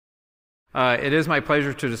It is my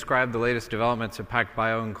pleasure to describe the latest developments at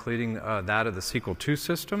PacBio, including that of the Sequel II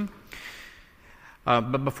system.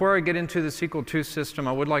 But before I get into the Sequel II system,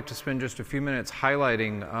 I would like to spend just a few minutes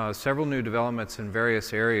highlighting several new developments in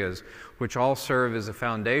various areas, which all serve as a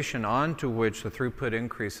foundation onto which the throughput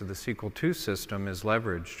increase of the Sequel II system is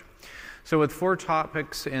leveraged. So with 4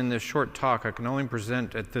 topics in this short talk, I can only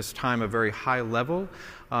present at this time a very high level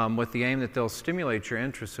with the aim that they'll stimulate your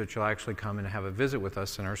interest so that you'll actually come and have a visit with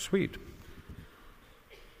us in our suite.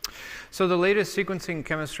 So the latest sequencing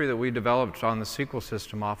chemistry that we developed on the Sequel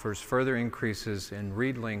system offers further increases in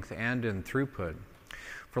read length and in throughput.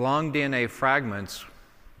 For long DNA fragments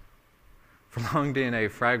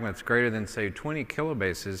greater than, say, 20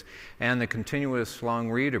 kilobases and the continuous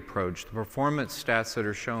long read approach, the performance stats that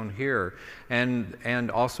are shown here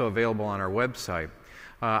and also available on our website.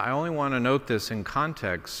 I only want to note this in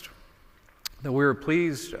context that we were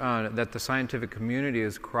pleased that the scientific community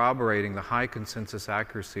is corroborating the high consensus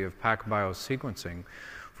accuracy of PacBio sequencing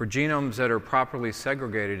for genomes that are properly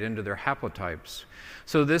segregated into their haplotypes.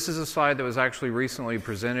 So this is a slide that was actually recently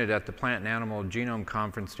presented at the Plant and Animal Genome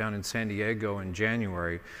Conference down in San Diego in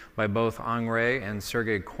January by both Angre and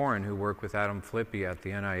Sergei Korin, who work with Adam Flippy at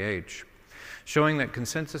the NIH, showing that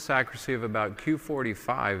consensus accuracy of about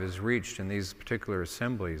Q45 is reached in these particular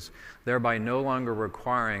assemblies, thereby no longer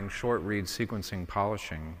requiring short-read sequencing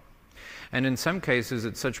polishing. And in some cases,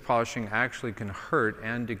 such polishing actually can hurt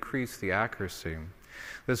and decrease the accuracy.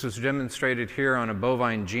 This was demonstrated here on a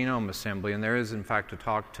bovine genome assembly, and there is, in fact, a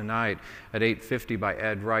talk tonight at 8:50 by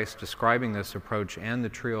Ed Rice describing this approach and the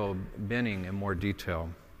trio binning in more detail.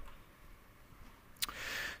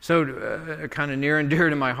 So kind of near and dear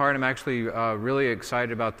to my heart, I'm actually really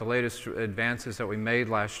excited about the latest advances that we made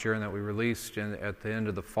last year and that we released at the end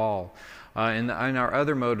of the fall in our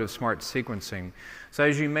other mode of smart sequencing. So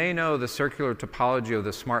as you may know, the circular topology of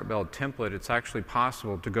the SMRT template, it's actually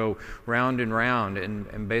possible to go round and round,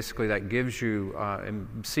 and basically that gives you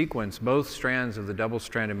sequence both strands of the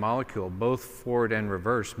double-stranded molecule, both forward and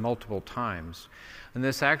reverse, multiple times. And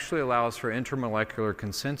this actually allows for intermolecular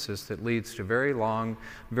consensus that leads to very long,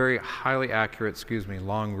 very highly accurate,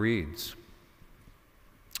 long reads.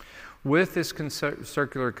 With this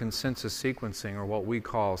circular consensus sequencing, or what we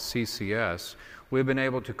call CCS, we've been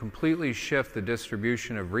able to completely shift the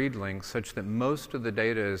distribution of read lengths such that most of the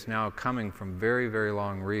data is now coming from very, very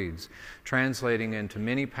long reads, translating into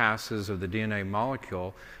many passes of the DNA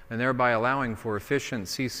molecule, and thereby allowing for efficient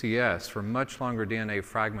CCS for much longer DNA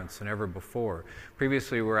fragments than ever before.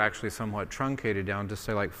 Previously, we were actually somewhat truncated down to,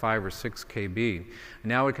 say, like 5 or 6 kb. And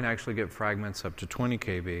now we can actually get fragments up to 20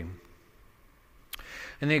 kb.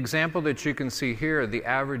 In the example that you can see here, the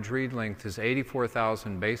average read length is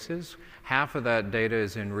 84,000 bases. Half of that data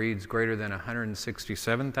is in reads greater than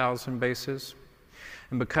 167,000 bases.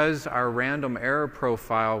 And because our random error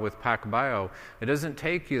profile with PacBio, it doesn't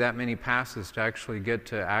take you that many passes to actually get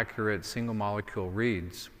to accurate single molecule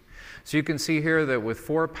reads. So you can see here that with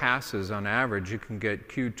 4 passes on average, you can get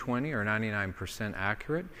Q20 or 99%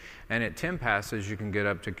 accurate. And at 10 passes, you can get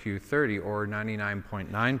up to Q30 or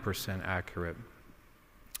 99.9% accurate.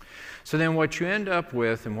 So then what you end up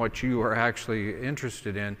with, and what you are actually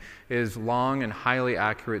interested in, is long and highly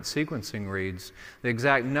accurate sequencing reads, the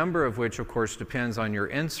exact number of which, of course, depends on your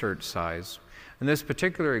insert size. In this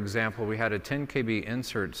particular example, we had a 10 kb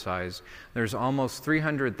insert size. There's almost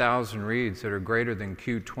 300,000 reads that are greater than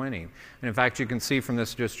Q20. And in fact, you can see from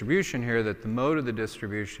this distribution here that the mode of the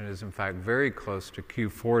distribution is, in fact, very close to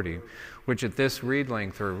Q40, which at this read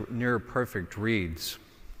length are near perfect reads.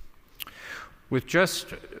 With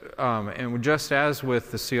just as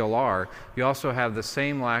with the CLR, you also have the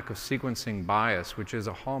same lack of sequencing bias, which is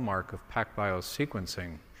a hallmark of PacBio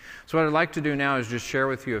sequencing. So what I'd like to do now is just share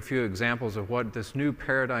with you a few examples of what this new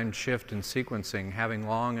paradigm shift in sequencing, having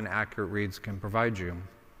long and accurate reads, can provide you.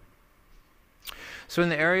 So in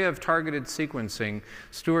the area of targeted sequencing,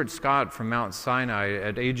 Stuart Scott from Mount Sinai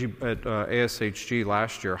at ASHG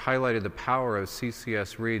last year highlighted the power of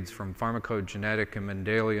CCS reads from pharmacogenetic and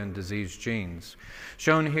Mendelian disease genes.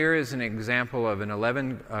 Shown here is an example of an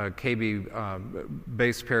 11 kb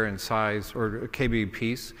base pair in size, or kb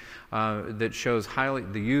piece, that shows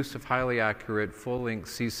the use of highly accurate full-length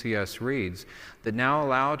CCS reads that now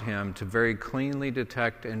allowed him to very cleanly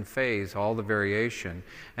detect and phase all the variation,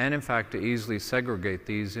 and in fact to easily segregate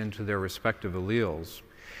these into their respective alleles.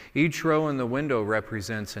 Each row in the window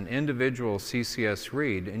represents an individual CCS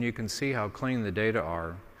read, and you can see how clean the data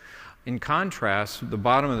are. In contrast, the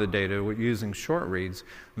bottom of the data using short reads,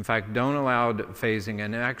 in fact, don't allow phasing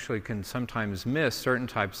and actually can sometimes miss certain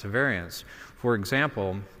types of variants. For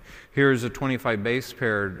example, here's a 25 base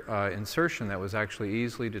pair insertion that was actually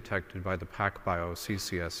easily detected by the PacBio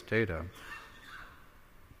CCS data.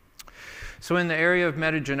 So in the area of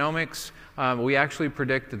metagenomics, we actually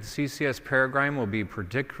predict that the CCS paradigm will be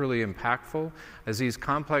particularly impactful, as these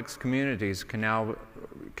complex communities can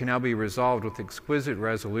now be resolved with exquisite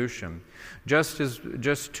resolution.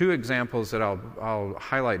 Just two examples that I'll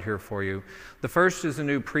highlight here for you. The first is a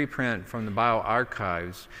new preprint from the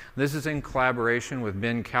bioarchives. This is in collaboration with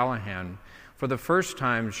Ben Callahan, for the first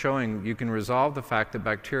time showing you can resolve the fact that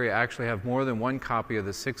bacteria actually have more than one copy of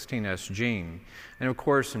the 16S gene. And of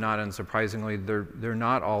course, not unsurprisingly, they're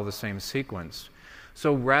not all the same sequence.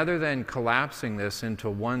 So rather than collapsing this into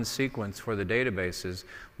one sequence for the databases,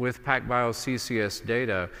 with PacBio CCS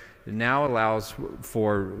data, it now allows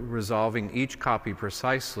for resolving each copy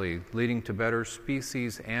precisely, leading to better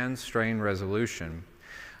species and strain resolution.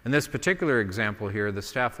 In this particular example here, the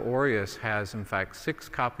Staph aureus has, in fact, 6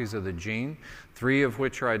 copies of the gene, 3 of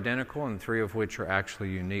which are identical and 3 of which are actually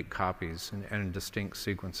unique copies and distinct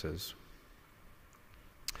sequences.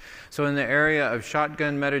 So in the area of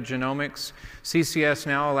shotgun metagenomics, CCS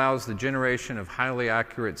now allows the generation of highly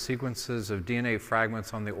accurate sequences of DNA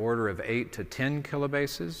fragments on the order of 8 to 10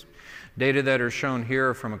 kilobases. Data that are shown here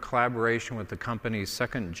are from a collaboration with the company's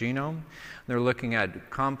Second Genome. They're looking at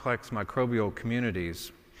complex microbial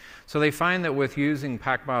communities. So they find that with using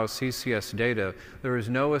PacBio CCS data, there is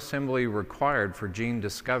no assembly required for gene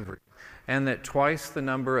discovery, and that twice the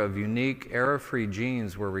number of unique error-free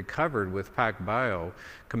genes were recovered with PacBio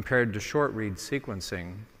compared to short-read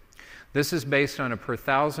sequencing. This is based on a per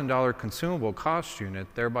 $1,000 consumable cost unit,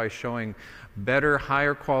 thereby showing better,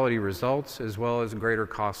 higher quality results as well as greater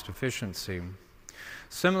cost efficiency.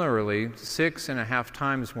 Similarly, 6.5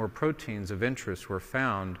 times more proteins of interest were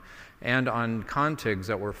found, and on contigs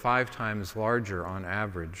that were 5 times larger on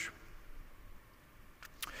average.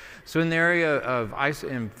 So in the area of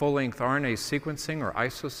full-length RNA sequencing, or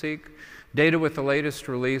Iso-Seq, data with the latest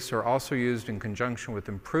release are also used in conjunction with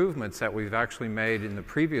improvements that we've actually made in the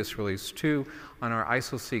previous release too on our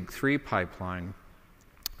Iso-Seq 3 pipeline.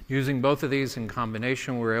 Using both of these in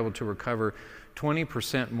combination, we were able to recover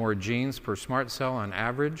 20% more genes per SMRT cell on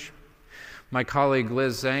average. My colleague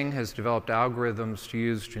Liz Zhang has developed algorithms to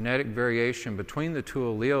use genetic variation between the 2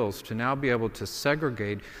 alleles to now be able to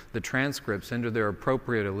segregate the transcripts into their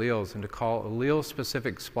appropriate alleles and to call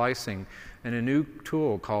allele-specific splicing in a new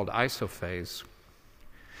tool called Iso-Phase.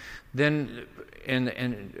 Then in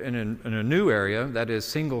a new area, that is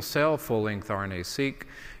single-cell full-length RNA-seq,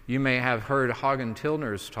 you may have heard Hagen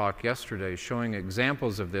Tilner's talk yesterday showing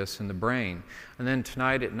examples of this in the brain. And then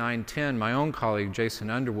tonight at 9:10, my own colleague Jason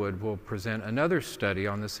Underwood will present another study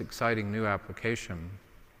on this exciting new application.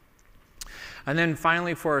 And then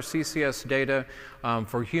finally, for our CCS data,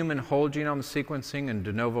 for human whole genome sequencing and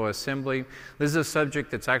de novo assembly, this is a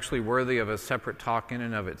subject that's actually worthy of a separate talk in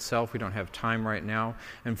and of itself. We don't have time right now.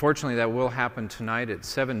 Unfortunately, that will happen tonight at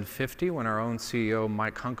 7:50 when our own CEO,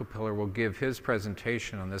 Mike Hunkapiller, will give his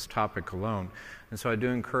presentation on this topic alone. And so I do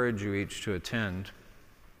encourage you each to attend.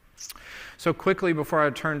 So quickly, before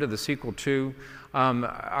I turn to the sequel 2,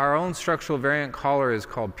 our own structural variant caller is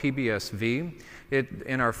called PBSV.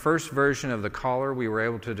 In our first version of the caller, we were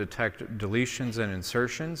able to detect deletions and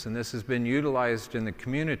insertions, and this has been utilized in the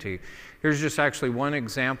community. Here's just actually one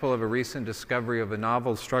example of a recent discovery of a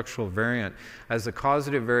novel structural variant as a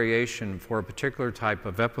causative variation for a particular type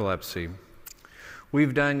of epilepsy.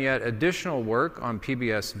 We've done yet additional work on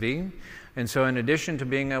PBSV, and so in addition to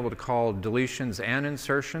being able to call deletions and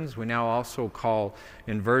insertions, we now also call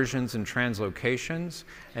inversions and translocations,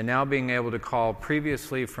 and now being able to call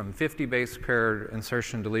previously from 50 base pair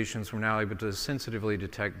insertion deletions, we're now able to sensitively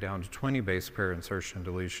detect down to 20 base pair insertion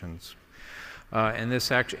deletions.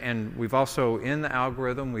 And we've also, in the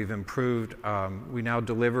algorithm, we've improved, we now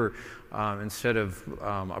deliver, instead of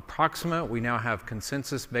approximate, we now have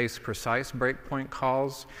consensus-based precise breakpoint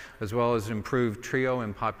calls, as well as improved trio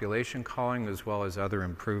and population calling, as well as other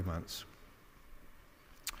improvements.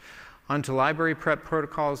 On to library prep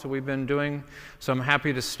protocols that we've been doing. So I'm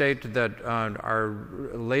happy to state that our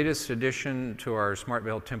latest addition to our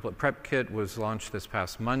SMRTveil template prep kit was launched this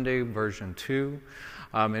past Monday, version 2.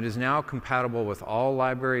 It is now compatible with all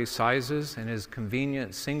library sizes and is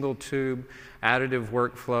convenient single tube additive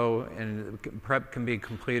workflow, and prep can be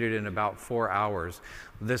completed in about 4 hours.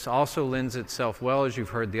 This also lends itself well, as you've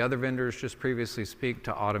heard the other vendors just previously speak,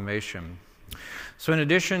 to automation. So in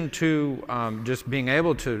addition to just being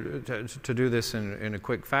able to do this in a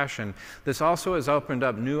quick fashion, this also has opened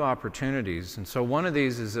up new opportunities. And so one of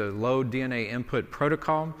these is a low DNA input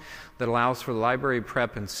protocol that allows for library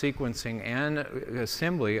prep and sequencing and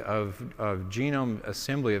assembly of genome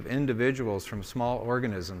assembly of individuals from small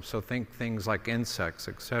organisms. So think things like insects,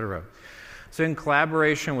 etc. So in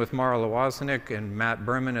collaboration with Mara Lawaznik and Matt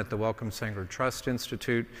Berman at the Wellcome Sanger Trust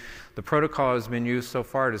Institute, the protocol has been used so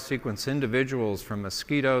far to sequence individuals from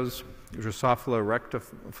mosquitoes, Drosophila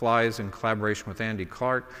rectiflies in collaboration with Andy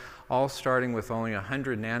Clark, all starting with only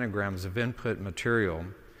 100 nanograms of input material.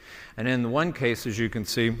 And in one case, as you can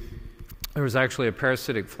see, there was actually a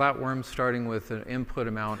parasitic flatworm starting with an input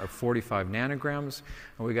amount of 45 nanograms,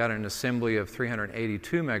 and we got an assembly of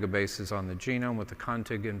 382 megabases on the genome with a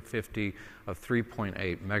contigin 50 of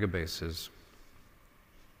 3.8 megabases.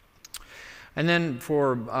 And then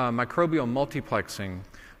for microbial multiplexing,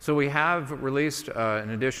 so we have released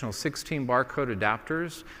an additional 16 barcode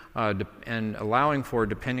adapters and allowing for,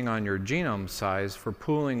 depending on your genome size, for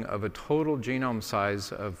pooling of a total genome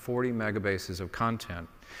size of 40 megabases of content.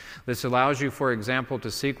 This allows you, for example, to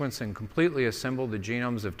sequence and completely assemble the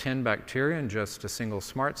genomes of 10 bacteria in just a single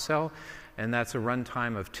SMRT cell, and that's a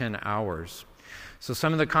runtime of 10 hours. So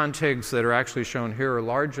some of the contigs that are actually shown here are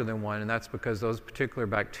larger than one, and that's because those particular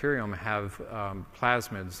bacterium have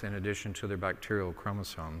plasmids in addition to their bacterial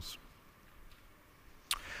chromosomes.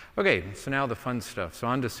 Okay, so now the fun stuff. So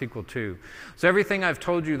on to Sequel II. So everything I've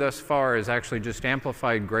told you thus far is actually just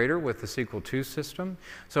amplified greater with the Sequel II system.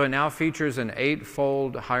 So it now features an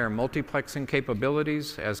 8-fold higher multiplexing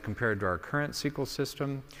capabilities as compared to our current Sequel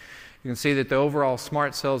system. You can see that the overall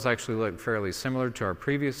SMRT cells actually look fairly similar to our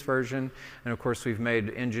previous version. And of course, we've made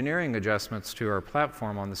engineering adjustments to our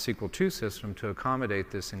platform on the Sequel II system to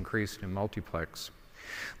accommodate this increase in multiplex.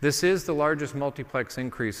 This is the largest multiplex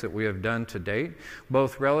increase that we have done to date,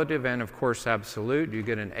 both relative and, of course, absolute. You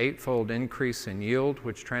get an 8-fold increase in yield,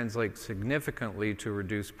 which translates significantly to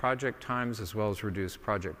reduced project times as well as reduced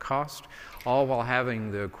project cost, all while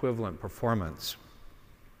having the equivalent performance.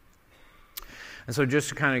 And so just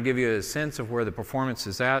to kind of give you a sense of where the performance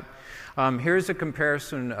is at, here's a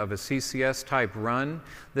comparison of a CCS type run.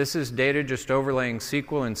 This is data just overlaying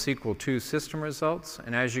Sequel and Sequel II system results.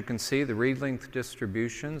 And as you can see, the read length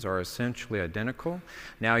distributions are essentially identical.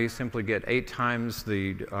 Now you simply get 8 times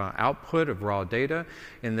the output of raw data.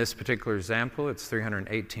 In this particular example, it's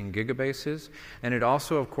 318 gigabases. And it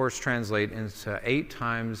also, of course, translates into 8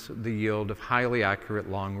 times the yield of highly accurate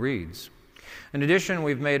long reads. In addition,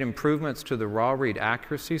 we've made improvements to the raw read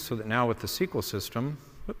accuracy so that now with the Sequel system,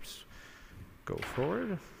 go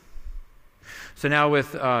forward. So now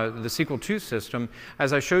with the Sequel II system,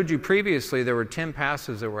 as I showed you previously, there were 10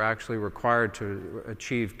 passes that were actually required to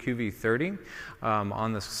achieve QV30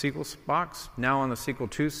 on the Sequel box. Now on the Sequel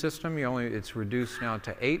II system, it's reduced now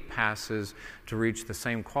to 8 passes to reach the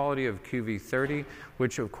same quality of QV30,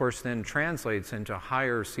 which of course then translates into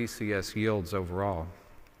higher CCS yields overall.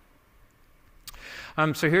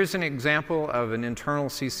 So here's an example of an internal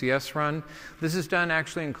CCS run. This is done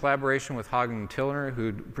actually in collaboration with Hagen Tillner,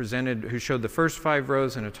 who showed the first 5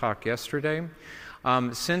 rows in a talk yesterday.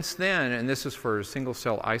 Since then, and this is for a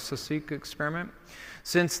single-cell Iso-Seq experiment,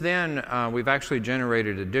 since then we've actually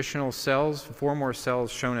generated additional cells. 4 more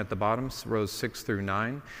cells shown at the bottom, rows 6 through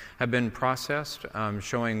 9, have been processed,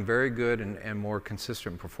 showing very good and more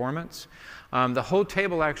consistent performance. The whole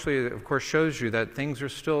table actually, of course, shows you that things are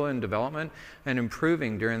still in development and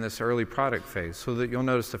improving during this early product phase. So that you'll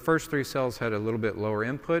notice the first 3 cells had a little bit lower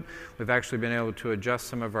input. We've actually been able to adjust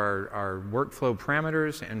some of our workflow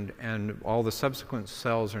parameters, and all the subsequent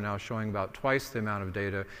cells are now showing about twice the amount of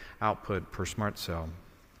data output per SMRT cell.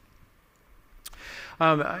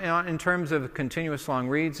 In terms of continuous long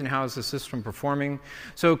reads and how is the system performing,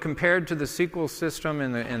 so compared to the Sequel system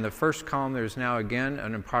in the first column, there's now again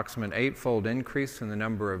an approximate 8-fold increase in the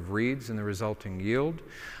number of reads and the resulting yield,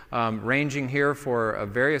 ranging here for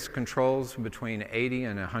various controls between 80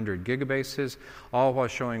 and 100 gigabases, all while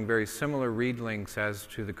showing very similar read lengths as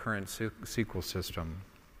to the current Sequel system.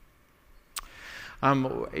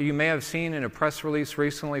 You may have seen in a press release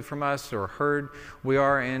recently from us or heard, we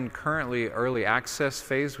are in currently early access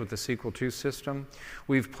phase with the Sequel II system.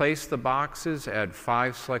 We've placed the boxes at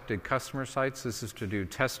 5 selected customer sites. This is to do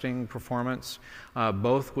testing performance,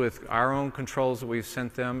 both with our own controls that we've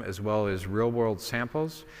sent them as well as real-world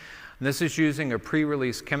samples. And this is using a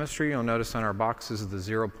pre-release chemistry. You'll notice on our boxes the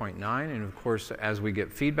 0.9, and of course, as we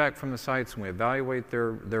get feedback from the sites and we evaluate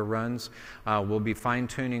their runs, we'll be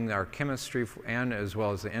fine-tuning our chemistry and as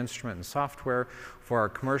well as the instrument and software for our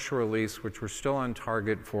commercial release, which we're still on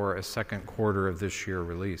target for a second quarter of this year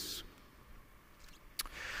release.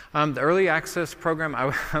 The early access program,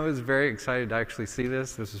 I was very excited to actually see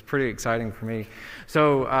this. This was pretty exciting for me.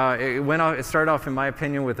 So it started off, in my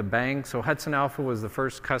opinion, with a bang. So Hudson Alpha was the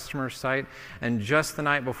first customer site, and just the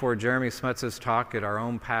night before Jeremy Smutz's talk at our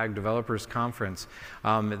own PAG Developers Conference,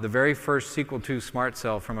 the very first Sequel II SMRT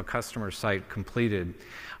Cell from a customer site completed.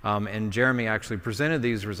 And Jeremy actually presented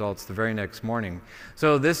these results the very next morning.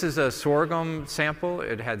 So this is a sorghum sample.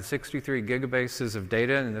 It had 63 gigabases of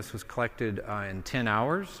data, and this was collected in 10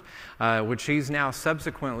 hours, which he's now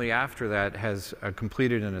subsequently after that has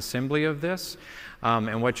completed an assembly of this.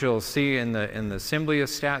 And what you'll see in the assembly of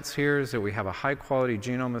stats here is that we have a high-quality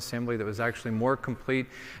genome assembly that was actually more complete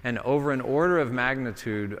and over an order of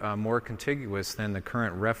magnitude more contiguous than the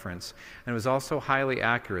current reference. And it was also highly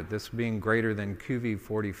accurate, this being greater than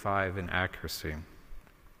QV45 in accuracy.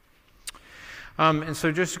 And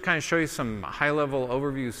so just to kind of show you some high-level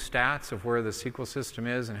overview stats of where the SQL system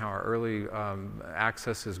is and how our early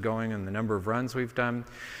access is going and the number of runs we've done.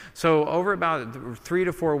 So over about 3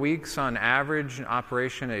 to 4 weeks on average in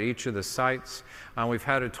operation at each of the sites, we've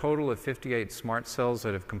had a total of 58 SMRT cells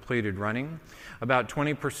that have completed running. About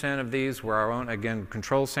 20% of these were our own, again,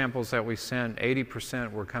 control samples that we sent.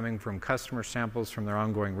 80% were coming from customer samples from their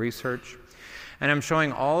ongoing research. And I'm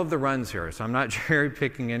showing all of the runs here, so I'm not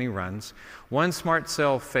cherry-picking any runs. One SMRT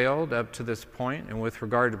cell failed up to this point, and with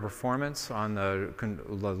regard to performance on the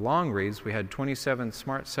long reads, we had 27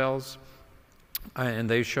 SMRT cells, and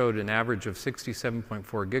they showed an average of 67.4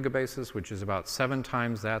 gigabases, which is about 7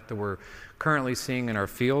 times that we're currently seeing in our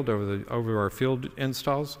field over our field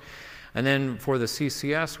installs. And then for the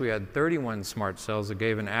CCS, we had 31 SMRT cells that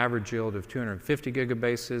gave an average yield of 250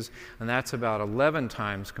 gigabases, and that's about 11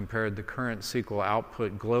 times compared to the current SQL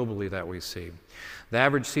output globally that we see. The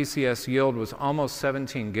average CCS yield was almost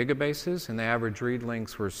 17 gigabases, and the average read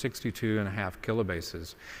lengths were 62.5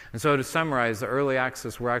 kilobases. And so to summarize, the early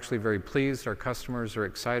access, we're actually very pleased. Our customers are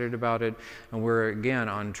excited about it, and we're again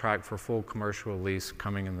on track for full commercial release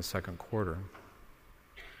coming in the second quarter.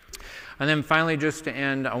 And then finally, just to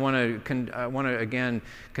end, I want to again,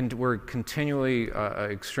 we're continually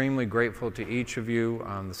extremely grateful to each of you,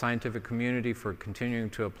 the scientific community, for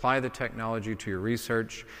continuing to apply the technology to your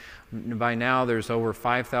research. By now, there's over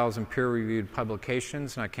 5,000 peer-reviewed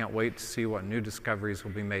publications, and I can't wait to see what new discoveries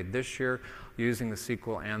will be made this year using the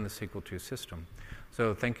SQL and the Sequel II system.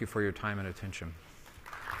 So thank you for your time and attention.